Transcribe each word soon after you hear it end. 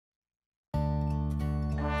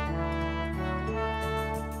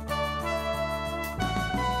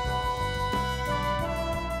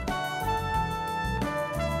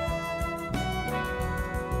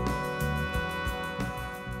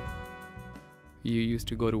You used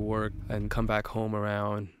to go to work and come back home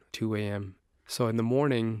around 2 a.m. So in the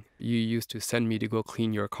morning, you used to send me to go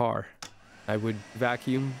clean your car. I would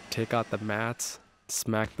vacuum, take out the mats,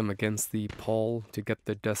 smack them against the pole to get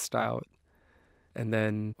the dust out. And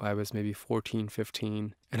then I was maybe 14,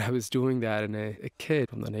 15, and I was doing that, and a kid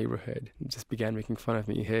from the neighborhood just began making fun of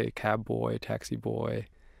me. Hey, cab boy, taxi boy.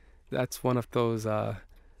 That's one of those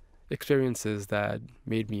experiences that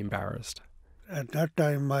made me embarrassed. At that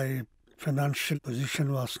time, my financial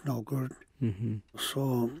position was no good. Mm-hmm.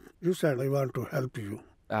 So you said, I want to help you.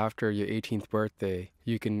 After your 18th birthday,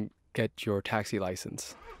 you can get your taxi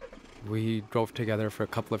license. We drove together for a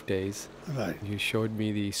couple of days. Right. You showed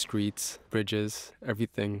me the streets, bridges,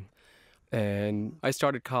 everything. And I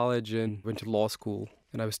started college and went to law school.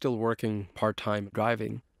 And I was still working part-time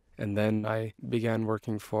driving. And then I began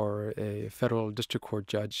working for a federal district court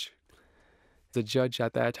judge. The judge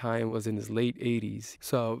at that time was in his late 80s.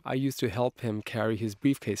 So I used to help him carry his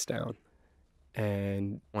briefcase down.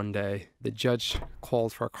 And one day, the judge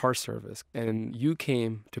called for a car service. And you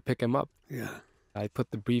came to pick him up. Yeah. I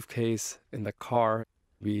put the briefcase in the car.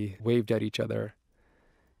 We waved at each other.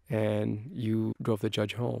 And you drove the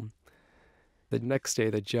judge home. The next day,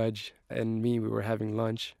 the judge and me, we were having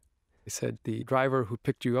lunch. He said, the driver who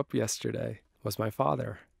picked you up yesterday was my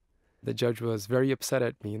father. The judge was very upset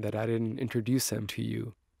at me that I didn't introduce him to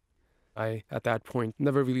you. I, at that point,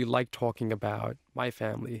 never really liked talking about my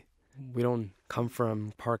family. We don't come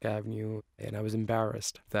from Park Avenue, and I was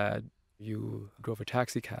embarrassed that you drove a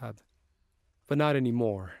taxi cab. But not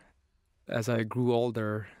anymore. As I grew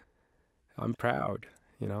older, I'm proud.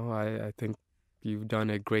 You know, I think you've done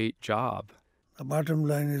a great job. The bottom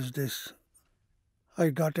line is this. I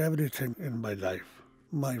got everything in my life.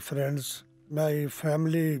 My friends, my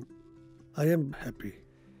family, I am happy.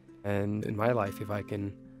 And in my life, if I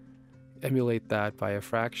can emulate that by a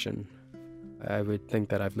fraction, I would think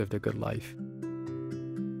that I've lived a good life.